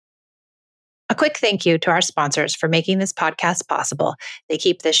quick thank you to our sponsors for making this podcast possible. They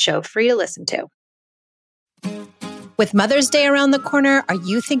keep this show free to listen to. With Mother's Day around the corner, are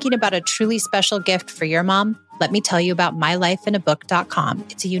you thinking about a truly special gift for your mom? Let me tell you about mylifeinabook.com.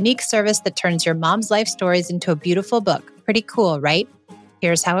 It's a unique service that turns your mom's life stories into a beautiful book. Pretty cool, right?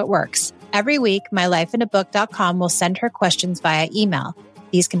 Here's how it works. Every week, mylifeinabook.com will send her questions via email.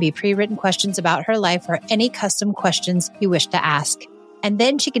 These can be pre-written questions about her life or any custom questions you wish to ask. And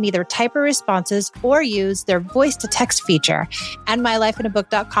then she can either type her responses or use their voice-to-text feature. And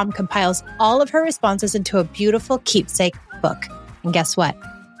mylifeinabook.com compiles all of her responses into a beautiful keepsake book. And guess what?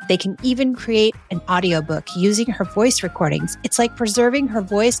 They can even create an audiobook using her voice recordings. It's like preserving her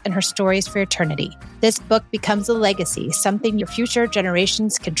voice and her stories for eternity. This book becomes a legacy, something your future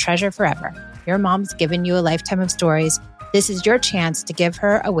generations can treasure forever. Your mom's given you a lifetime of stories. This is your chance to give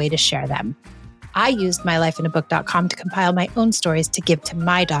her a way to share them. I used mylifeinabook.com to compile my own stories to give to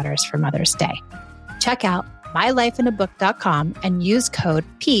my daughters for Mother's Day. Check out mylifeinabook.com and use code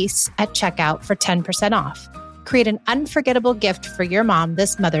PEACE at checkout for 10% off. Create an unforgettable gift for your mom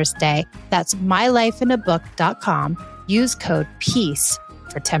this Mother's Day. That's mylifeinabook.com. Use code PEACE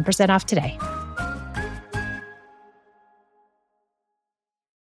for 10% off today.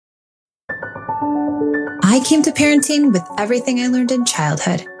 I came to parenting with everything I learned in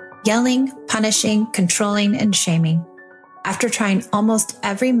childhood: yelling, punishing, controlling, and shaming. After trying almost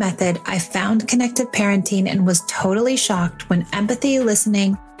every method, I found connected parenting and was totally shocked when empathy,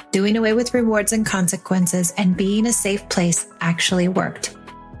 listening, doing away with rewards and consequences, and being a safe place actually worked.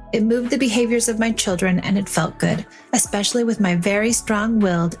 It moved the behaviors of my children, and it felt good, especially with my very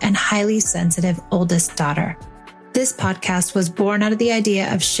strong-willed and highly sensitive oldest daughter. This podcast was born out of the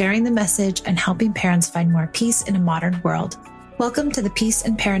idea of sharing the message and helping parents find more peace in a modern world. Welcome to the Peace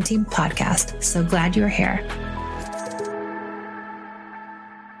in Parenting podcast. So glad you're here.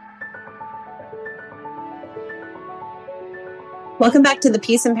 Welcome back to the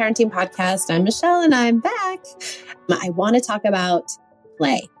Peace in Parenting podcast. I'm Michelle and I'm back. I want to talk about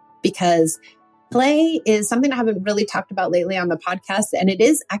play because play is something I haven't really talked about lately on the podcast. And it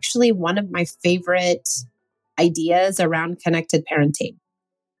is actually one of my favorite ideas around connected parenting.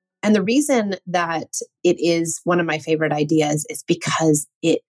 And the reason that it is one of my favorite ideas is because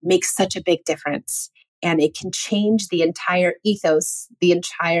it makes such a big difference and it can change the entire ethos, the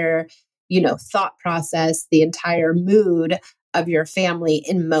entire, thought process, the entire mood of your family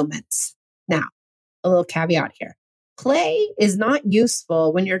in moments. Now, a little caveat here. Play is not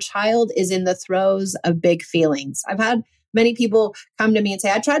useful when your child is in the throes of big feelings. I've had many people come to me and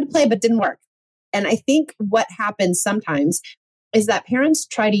say, I tried to play, but didn't work. And I think what happens sometimes is that parents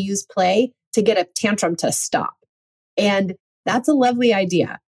try to use play to get a tantrum to stop. And that's a lovely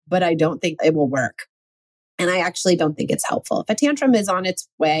idea, but I don't think it will work. And I actually don't think it's helpful. If a tantrum is on its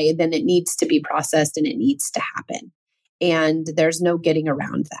way, then it needs to be processed and it needs to happen. And there's no getting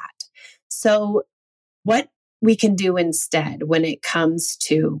around that. So what we can do instead when it comes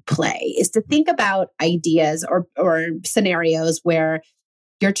to play is to think about ideas or scenarios where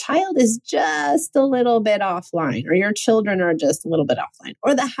your child is just a little bit offline, or your children are just a little bit offline,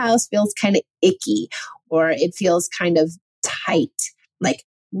 or the house feels kind of icky, or it feels kind of tight, like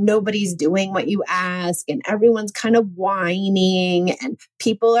nobody's doing what you ask and everyone's kind of whining and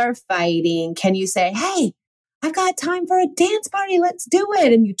people are fighting. Can you say, hey, I've got time for a dance party. Let's do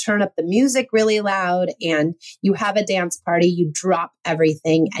it. And you turn up the music really loud and you have a dance party. You drop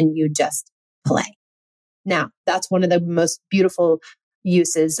everything and you just play. Now, that's one of the most beautiful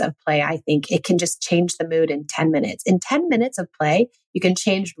uses of play. I think it can just change the mood in 10 minutes. In 10 minutes of play, you can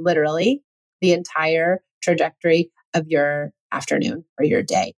change literally the entire trajectory of your afternoon or your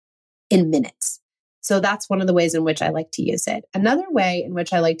day in minutes. So that's one of the ways in which I like to use it. Another way in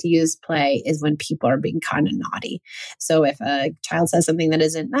which I like to use play is when people are being kind of naughty. So if a child says something that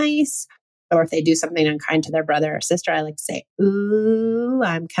isn't nice, or if they do something unkind to their brother or sister, I like to say, ooh,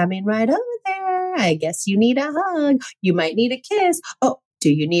 I'm coming right over there. I guess you need a hug. You might need a kiss. Oh,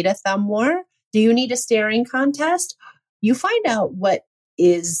 do you need a thumb war? Do you need a staring contest? You find out what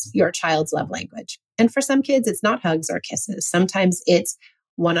is your child's love language. And for some kids, it's not hugs or kisses. Sometimes it's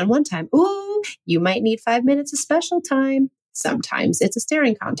one-on-one time. Ooh, you might need 5 minutes of special time. Sometimes it's a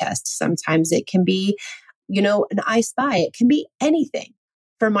staring contest. Sometimes it can be, an I spy. It can be anything.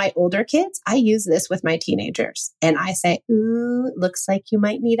 For my older kids, I use this with my teenagers. And I say, ooh, looks like you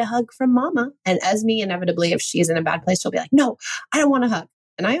might need a hug from mama. And Esme, inevitably, if she's in a bad place, she'll be like, no, I don't want a hug.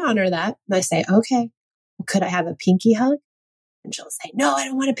 And I honor that. And I say, okay, well, could I have a pinky hug? And she'll say, no, I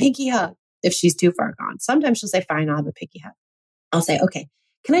don't want a pinky hug. If she's too far gone. Sometimes she'll say, fine, I'll have a pinky hug. I'll say, okay,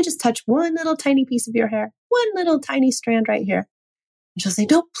 can I just touch one little tiny piece of your hair? One little tiny strand right here. And she'll say,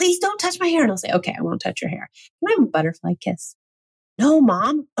 no, please don't touch my hair. And I'll say, okay, I won't touch your hair. Can I have a butterfly kiss? No,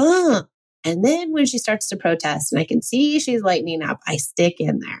 Mom. And then when she starts to protest and I can see she's lightening up, I stick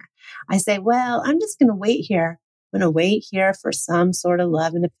in there. I say, well, I'm just going to wait here. I'm going to wait here for some sort of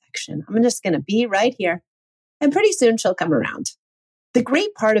love and affection. I'm just going to be right here. And pretty soon she'll come around. The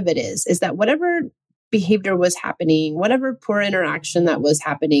great part of it is that whatever behavior was happening, whatever poor interaction that was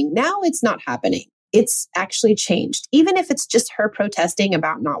happening, now it's not happening. It's actually changed. Even if it's just her protesting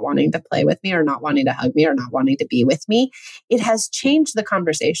about not wanting to play with me or not wanting to hug me or not wanting to be with me, it has changed the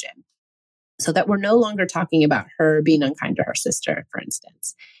conversation so that we're no longer talking about her being unkind to her sister, for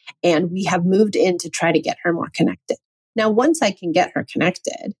instance. And we have moved in to try to get her more connected. Now, once I can get her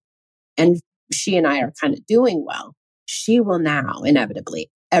connected and she and I are kind of doing well, she will now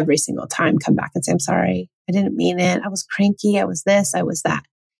inevitably every single time come back and say, I'm sorry, I didn't mean it. I was cranky. I was this, I was that.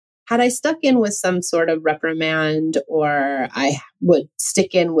 Had I stuck in with some sort of reprimand, or I would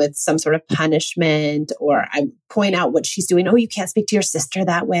stick in with some sort of punishment, or I point out what she's doing. Oh, you can't speak to your sister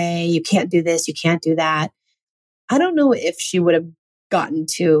that way. You can't do this. You can't do that. I don't know if she would have gotten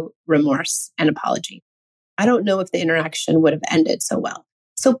to remorse and apology. I don't know if the interaction would have ended so well.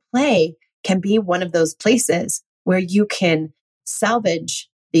 So play can be one of those places where you can salvage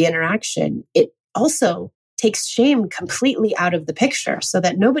the interaction. It also takes shame completely out of the picture so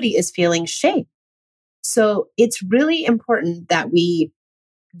that nobody is feeling shame. So it's really important that we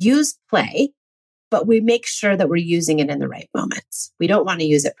use play, but we make sure that we're using it in the right moments. We don't want to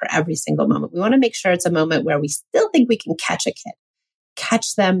use it for every single moment. We want to make sure it's a moment where we still think we can catch a kid,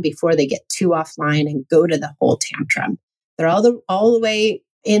 catch them before they get too offline and go to the whole tantrum. They're all the way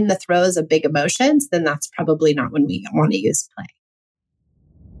in the throes of big emotions, then that's probably not when we want to use play.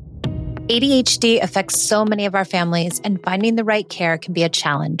 ADHD affects so many of our families, and finding the right care can be a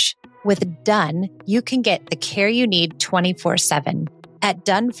challenge. With Done, you can get the care you need 24/7. At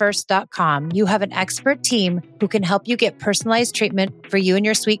donefirst.com, you have an expert team who can help you get personalized treatment for you and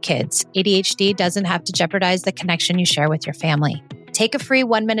your sweet kids. ADHD doesn't have to jeopardize the connection you share with your family. Take a free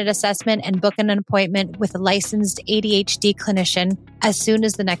 1-minute assessment and book an appointment with a licensed ADHD clinician as soon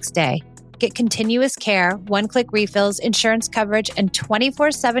as the next day. Get continuous care, one-click refills, insurance coverage, and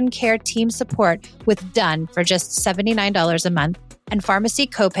 24/7 care team support with Done for just $79 a month and pharmacy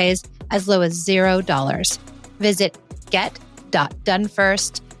copays as low as $0. Visit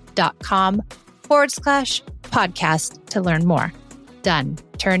get.donefirst.com/podcast to learn more. Done.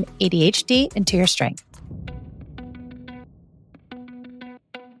 Turn ADHD into your strength.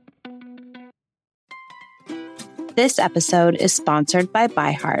 This episode is sponsored by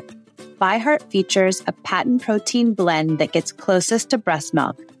ByHeart. ByHeart features a patent protein blend that gets closest to breast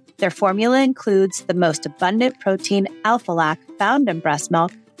milk. Their formula includes the most abundant protein, Alpha-Lac, found in breast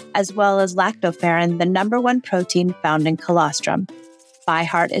milk, as well as lactoferrin, the #1 protein found in colostrum.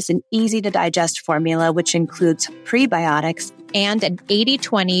 ByHeart is an easy-to-digest formula which includes prebiotics and an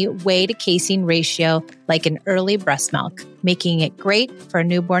 80-20 whey-to-casein ratio like in early breast milk, making it great for a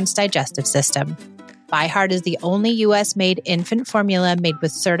newborn's digestive system. ByHeart is the only U.S.-made infant formula made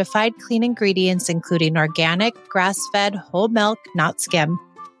with certified clean ingredients, including organic, grass-fed, whole milk, not skim.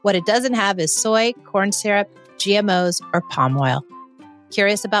 What it doesn't have is soy, corn syrup, GMOs, or palm oil.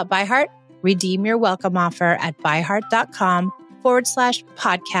 Curious about ByHeart? Redeem your welcome offer at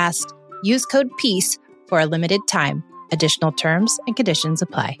byheart.com/podcast. Use code PEACE for a limited time. Additional terms and conditions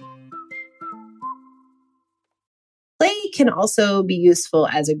apply. Play can also be useful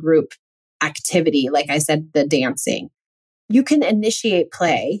as a group activity. Like I said, the dancing. You can initiate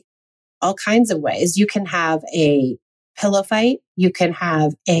play all kinds of ways. You can have a pillow fight. You can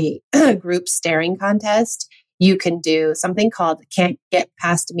have a group staring contest. You can do something called Can't Get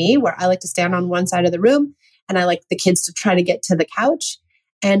Past Me, where I like to stand on one side of the room and I like the kids to try to get to the couch.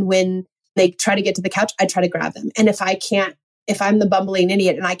 And when they try to get to the couch, I try to grab them. And if I'm the bumbling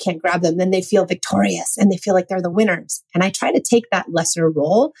idiot and I can't grab them, then they feel victorious and they feel like they're the winners. And I try to take that lesser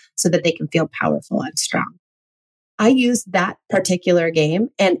role so that they can feel powerful and strong. I use that particular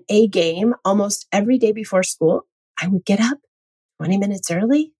game and a game almost every day before school. I would get up 20 minutes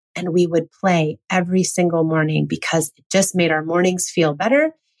early and we would play every single morning because it just made our mornings feel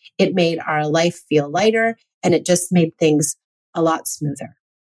better. It made our life feel lighter and it just made things a lot smoother.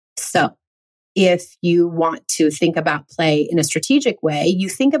 So if you want to think about play in a strategic way, you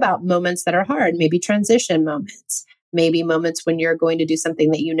think about moments that are hard, maybe transition moments, maybe moments when you're going to do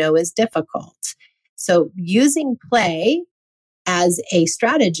something that you know is difficult. So using play as a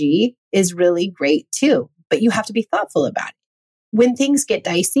strategy is really great too, but you have to be thoughtful about it. When things get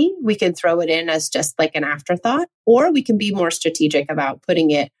dicey, we can throw it in as just like an afterthought, or we can be more strategic about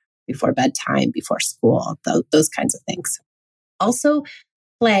putting it before bedtime, before school, those kinds of things. Also,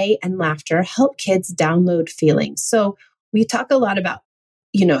 play and laughter help kids download feelings. So we talk a lot about,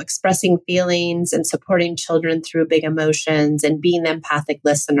 expressing feelings and supporting children through big emotions and being an empathic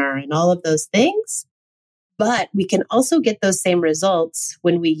listener and all of those things. But we can also get those same results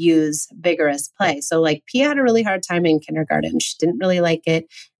when we use vigorous play. So like Pia had a really hard time in kindergarten. She didn't really like it. It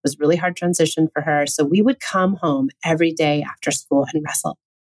was a really hard transition for her. So we would come home every day after school and wrestle.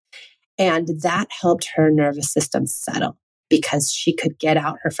 And that helped her nervous system settle because she could get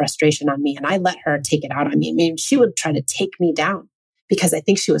out her frustration on me. And I let her take it out on me. I mean, she would try to take me down because I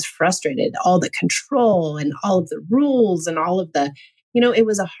think she was frustrated, all the control and all of the rules and all of the, it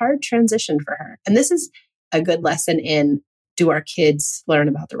was a hard transition for her. And this is a good lesson in, do our kids learn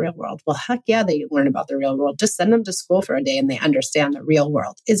about the real world? Well, heck yeah, they learn about the real world. Just send them to school for a day and they understand the real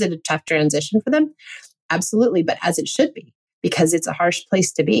world. Is it a tough transition for them? Absolutely, but as it should be, because it's a harsh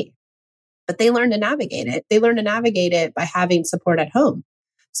place to be. But they learn to navigate it. They learn to navigate it by having support at home.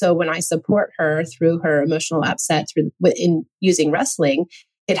 So when I support her through her emotional upset in using wrestling,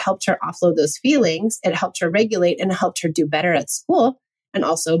 it helped her offload those feelings. It helped her regulate and it helped her do better at school and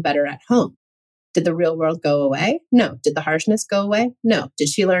also better at home. Did the real world go away? No. Did the harshness go away? No. Did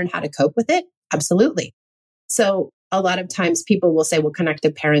she learn how to cope with it? Absolutely. So a lot of times people will say, well,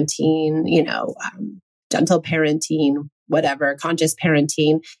 connected parenting, gentle parenting, whatever, conscious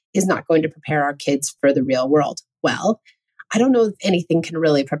parenting is not going to prepare our kids for the real world. Well, I don't know if anything can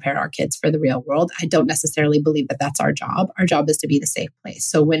really prepare our kids for the real world. I don't necessarily believe that that's our job. Our job is to be the safe place.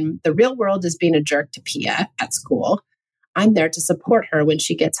 So when the real world is being a jerk to Pia at school, I'm there to support her when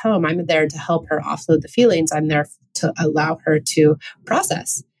she gets home. I'm there to help her offload the feelings. I'm there to allow her to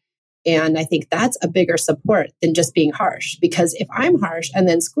process. And I think that's a bigger support than just being harsh. Because if I'm harsh and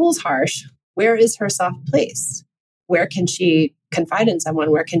then school's harsh, where is her soft place? Where can she confide in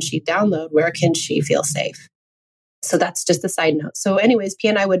someone? Where can she download? Where can she feel safe? So that's just a side note. So anyways,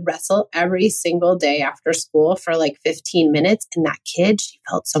 Pia and I would wrestle every single day after school for like 15 minutes. And that kid, she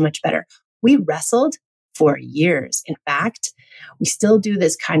felt so much better. We wrestled for years. In fact, we still do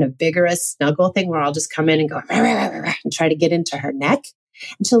this kind of vigorous snuggle thing where I'll just come in and go rah, rah, rah, rah, and try to get into her neck.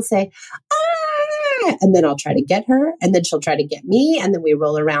 And she'll say, ah, and then I'll try to get her. And then she'll try to get me. And then we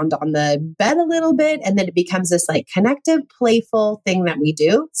roll around on the bed a little bit. And then it becomes this like connective, playful thing that we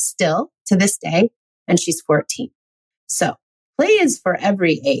do still to this day. And she's 14. So play is for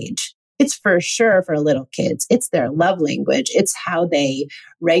every age. It's for sure for little kids. It's their love language. It's how they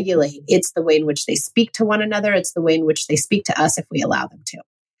regulate. It's the way in which they speak to one another. It's the way in which they speak to us if we allow them to.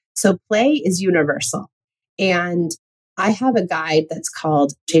 So play is universal. And I have a guide that's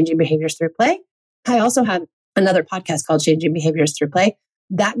called Changing Behaviors Through Play. I also have another podcast called Changing Behaviors Through Play.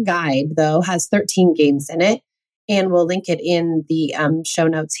 That guide, though, has 13 games in it. And we'll link it in the show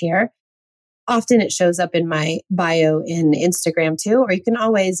notes here. Often it shows up in my bio in Instagram too, or you can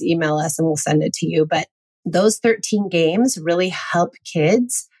always email us and we'll send it to you. But those 13 games really help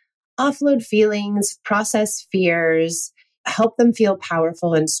kids offload feelings, process fears, help them feel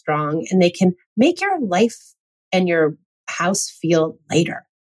powerful and strong, and they can make your life and your house feel lighter,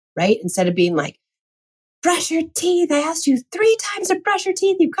 right? Instead of being like, brush your teeth. I asked you 3 times to brush your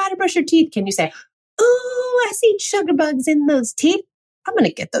teeth. You've got to brush your teeth. Can you say, oh, I see sugar bugs in those teeth. I'm going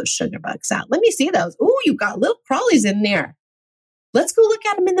to get those sugar bugs out. Let me see those. Oh, you got little crawlies in there. Let's go look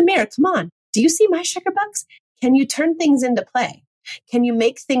at them in the mirror. Come on. Do you see my sugar bugs? Can you turn things into play? Can you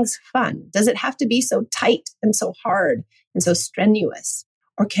make things fun? Does it have to be so tight and so hard and so strenuous?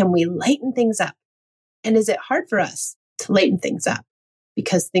 Or can we lighten things up? And is it hard for us to lighten things up?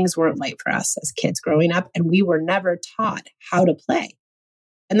 Because things weren't light for us as kids growing up, and we were never taught how to play.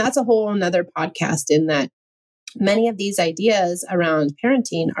 And that's a whole nother podcast in that many of these ideas around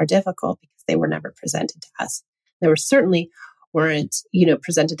parenting are difficult because they were never presented to us. They weren't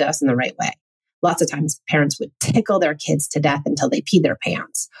presented to us in the right way. Lots of times parents would tickle their kids to death until they peed their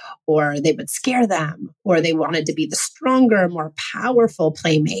pants, or they would scare them, or they wanted to be the stronger, more powerful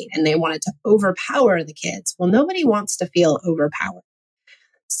playmate, and they wanted to overpower the kids. Well, nobody wants to feel overpowered.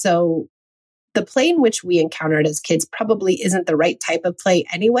 So the play in which we encountered as kids probably isn't the right type of play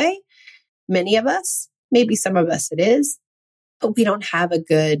anyway. Many of us, maybe some of us it is, but we don't have a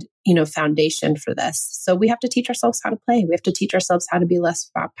good, foundation for this. So we have to teach ourselves how to play. We have to teach ourselves how to be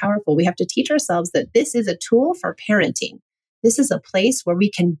less powerful. We have to teach ourselves that this is a tool for parenting. This is a place where we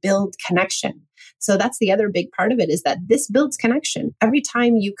can build connection. So that's the other big part of it, is that this builds connection. Every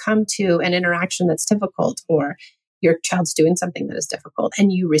time you come to an interaction that's difficult, or your child's doing something that is difficult,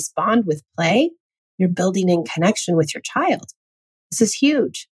 and you respond with play, you're building in connection with your child. This is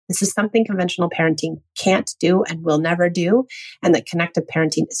huge. This is something conventional parenting can't do and will never do, and that connective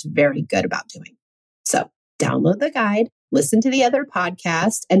parenting is very good about doing. So download the guide, listen to the other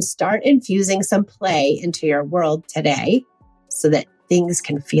podcast, and start infusing some play into your world today so that things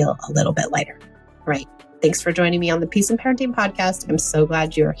can feel a little bit lighter. All right. Thanks for joining me on the Peace and Parenting Podcast. I'm so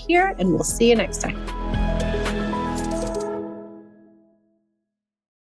glad you're here, and we'll see you next time.